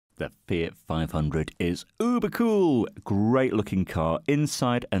The Fiat 500 is uber cool. Great looking car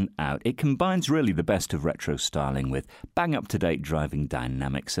inside and out. It combines really the best of retro styling with bang up to date driving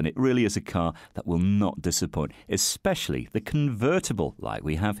dynamics, and it really is a car that will not disappoint, especially the convertible like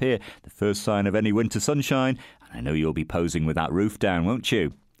we have here. The first sign of any winter sunshine, and I know you'll be posing with that roof down, won't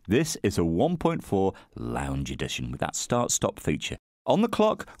you? This is a 1.4 lounge edition with that start-stop feature. On the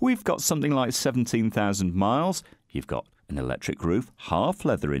clock, we've got something like 17,000 miles. You've got an electric roof, half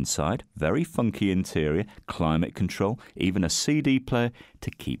leather inside, very funky interior, climate control, even a CD player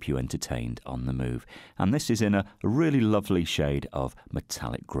to keep you entertained on the move. And this is in a really lovely shade of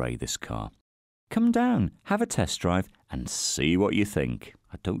metallic grey, this car. Come down, have a test drive and see what you think.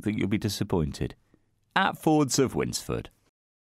 I don't think you'll be disappointed. At Fords of Winsford.